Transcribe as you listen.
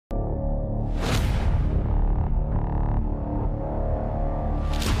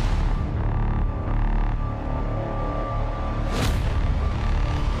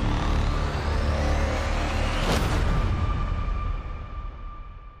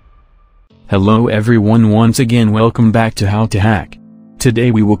Hello everyone, once again welcome back to How to Hack.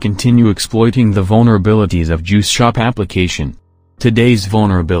 Today we will continue exploiting the vulnerabilities of Juice Shop application. Today's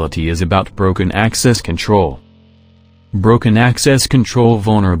vulnerability is about broken access control. Broken access control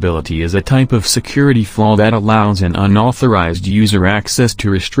vulnerability is a type of security flaw that allows an unauthorized user access to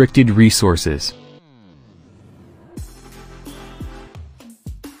restricted resources.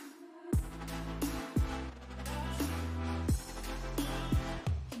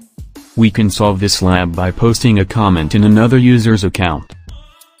 We can solve this lab by posting a comment in another user's account.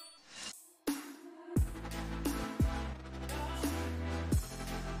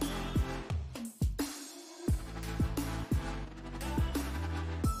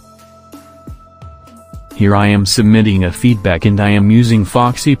 Here I am submitting a feedback and I am using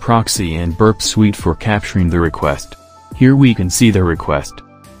Foxy Proxy and Burp Suite for capturing the request. Here we can see the request.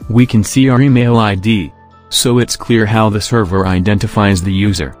 We can see our email ID. So it's clear how the server identifies the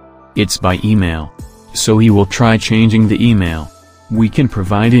user. It's by email. So he will try changing the email. We can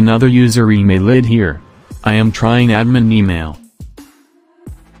provide another user email ID here. I am trying admin email.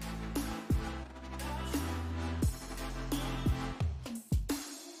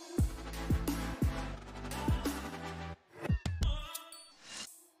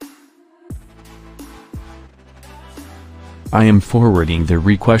 I am forwarding the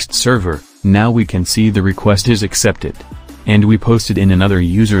request server. Now we can see the request is accepted. And we posted in another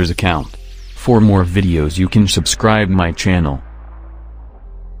user's account. For more videos you can subscribe my channel.